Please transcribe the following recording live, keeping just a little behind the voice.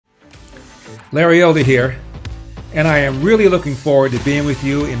Larry Elder here, and I am really looking forward to being with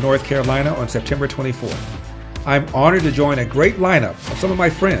you in North Carolina on September 24th. I'm honored to join a great lineup of some of my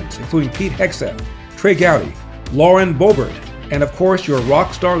friends, including Pete Hegseth, Trey Gowdy, Lauren Boebert, and of course your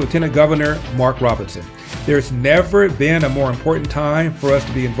rock star Lieutenant Governor Mark Robinson. There's never been a more important time for us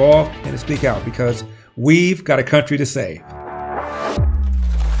to be involved and to speak out because we've got a country to save.